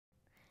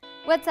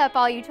What's up,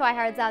 all you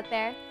tryhards out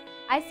there?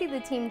 I see the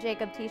Team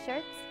Jacob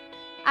t-shirts.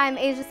 I'm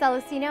Asia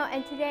Celestino,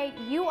 and today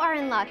you are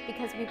in luck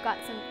because we've got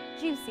some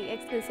juicy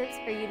exclusives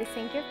for you to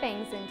sink your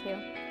fangs into.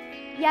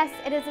 Yes,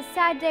 it is a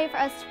sad day for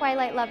us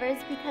Twilight lovers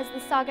because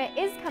the saga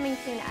is coming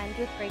to an end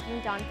with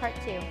Breaking Dawn Part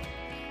 2.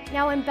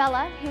 Now when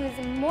Bella, who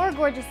is more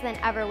gorgeous than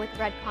ever with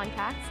red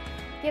contacts,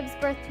 gives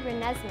birth to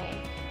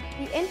Renesmee,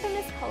 the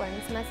infamous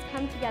Cullens must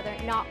come together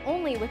not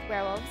only with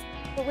werewolves,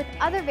 but with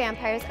other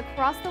vampires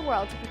across the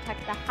world to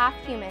protect the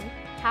half-human,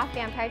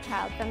 half-vampire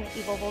child from the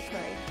evil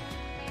Volturi.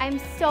 I'm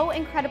so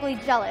incredibly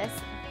jealous,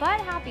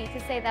 but happy to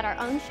say that our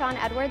own Shawn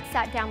Edwards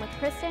sat down with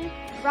Kristen,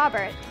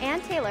 Robert,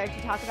 and Taylor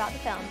to talk about the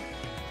film.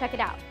 Check it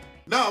out.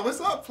 No, what's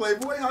up,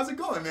 Playboy? How's it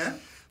going, man?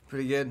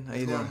 Pretty good. How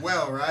you doing? Going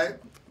well, right?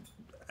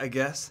 I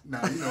guess.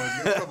 Nah, you know,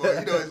 come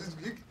on,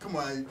 come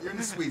on, you're in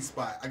the sweet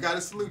spot. I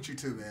gotta salute you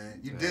too, man.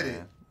 You did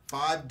it.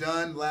 5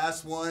 done,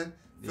 last one.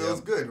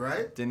 Feels good,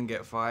 right? Didn't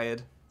get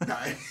fired. Nah,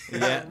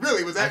 yeah.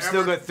 Really? Was that I've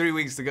still got 3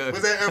 weeks to go.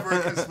 Was that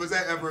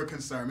ever a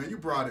concern, man? You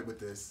brought it with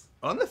this.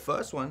 On the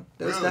first one.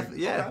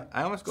 Really? Yeah. Okay.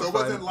 I almost got fired. So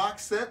it wasn't lock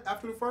set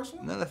after the first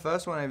one? No, the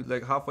first one,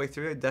 like halfway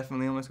through, I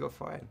definitely almost got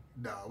fired.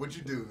 No, what'd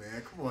you do,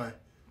 man? Come on.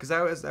 Because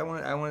I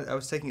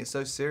was taking it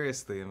so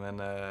seriously, and then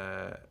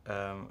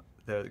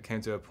there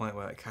came to a point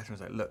where Catherine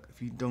was like, "Look,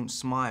 if you don't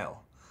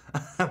smile,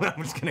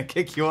 I'm just gonna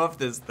kick you off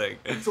this thing."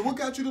 So what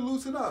got you to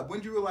loosen up? When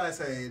did you realize,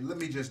 hey, let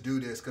me just do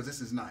this because this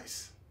is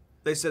nice?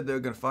 They said they were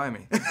gonna fire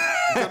me. So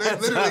they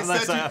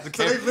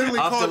literally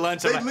after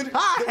lunch,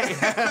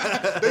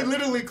 hi. They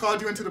literally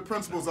called you into the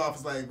principal's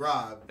office like,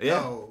 Rob,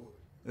 yo.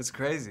 It's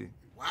crazy.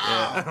 Wow.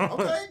 Yeah.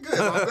 Okay, good.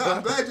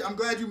 I'm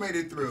glad you made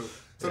it through.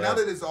 So now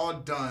that it's all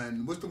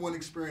done, what's the one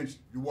experience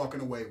you're walking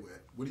away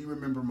with? What do you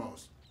remember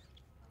most?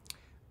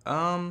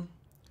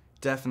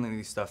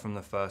 Definitely stuff from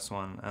the first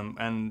one,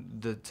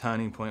 and the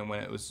turning point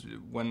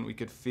when we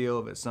could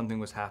feel that something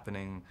was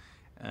happening,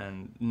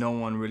 and no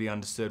one really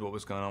understood what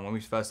was going on. When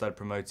we first started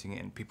promoting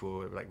it, and people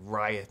were like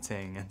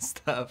rioting and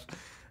stuff,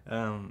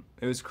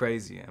 it was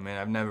crazy. I mean,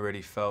 I've never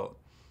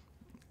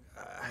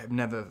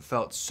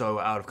felt so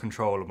out of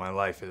control of my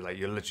life. It's like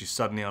you're literally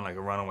suddenly on like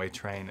a runaway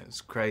train.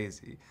 It's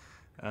crazy.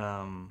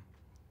 Yeah,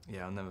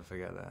 I'll never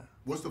forget that.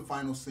 What's the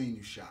final scene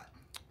you shot?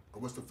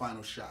 Or what's the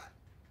final shot?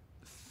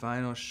 The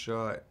final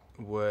shot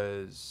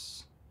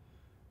was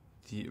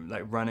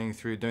running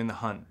through, doing the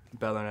hunt.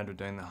 Bella and Edward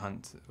doing the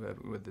hunt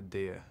with the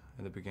deer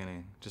at the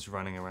beginning, just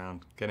running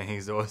around, getting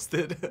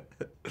exhausted.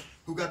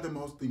 Who got the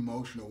most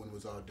emotional when it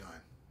was all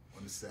done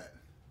on the set?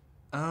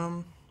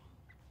 I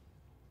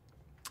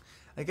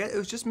guess it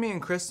was just me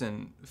and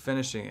Kristen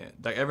finishing it.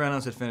 Like everyone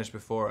else had finished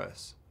before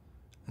us,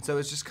 and so it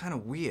was just kind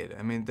of weird.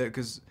 I mean,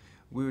 because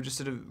we were just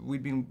sort of we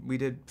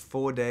did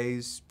 4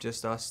 days,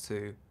 just us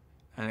two,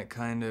 and it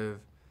kind of,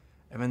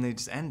 and then they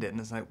just end it, and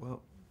it's like,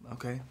 well,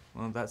 okay,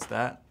 well that's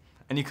that.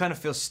 And you kind of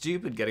feel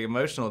stupid getting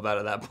emotional about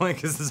it at that point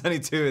because there's only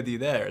 2 of you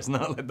there. It's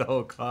not like the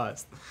whole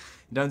cast.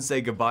 You don't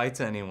say goodbye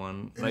to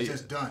anyone. It's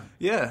just done.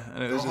 Yeah,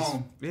 and it Go was just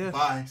home. Yeah.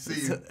 Bye.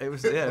 See you. It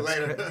was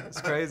later. It's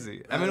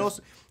crazy. I mean,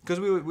 also because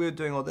we were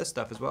doing all this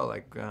stuff as well,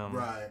 like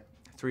right.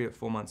 3 or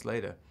 4 months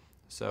later.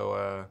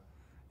 So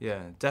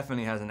yeah,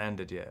 definitely hasn't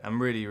ended yet.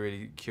 I'm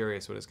really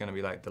curious what it's going to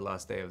be like the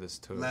last day of this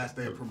tour. Last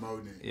day of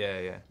promoting it.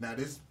 Yeah. Now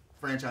this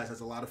franchise has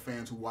a lot of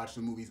fans who watch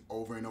the movies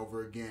over and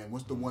over again.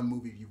 What's the one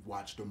movie you've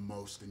watched the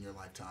most in your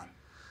lifetime?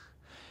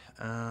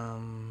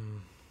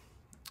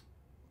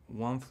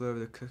 One Flew Over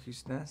the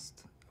Cuckoo's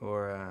Nest,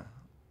 or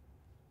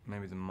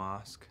maybe The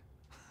Mask.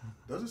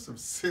 Those are some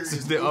serious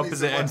movies. The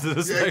opposite ends of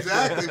the spectrum.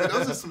 Yeah, exactly. But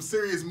those are some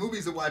serious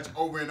movies to watch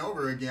over and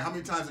over again. How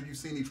many times have you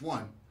seen each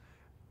one?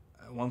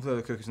 One Flew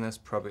Over the Cuckoo's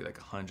Nest probably like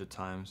 100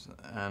 times,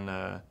 and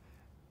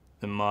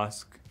The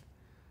Mask.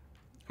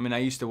 I mean, I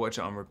used to watch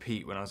it on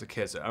repeat when I was a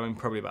kid, so I mean,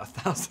 probably about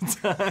 1,000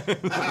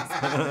 times.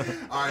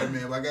 All right,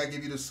 man. Well, I gotta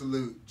give you the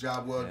salute.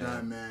 Job well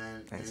done,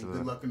 man. Thanks and a lot.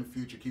 Good luck in the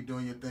future. Keep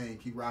doing your thing.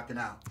 Keep rocking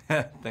out.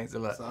 Thanks a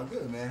lot. It's all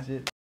good,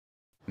 man.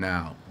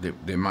 Now,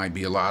 there might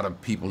be a lot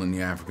of people in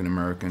the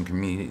African-American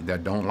community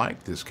that don't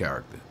like this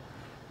character,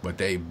 but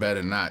they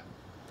better not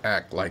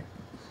act like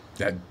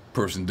that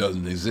person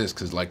doesn't exist,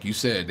 because like you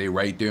said, they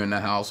right there in the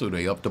house, or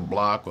they up the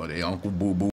block, or they Uncle Boo Boo.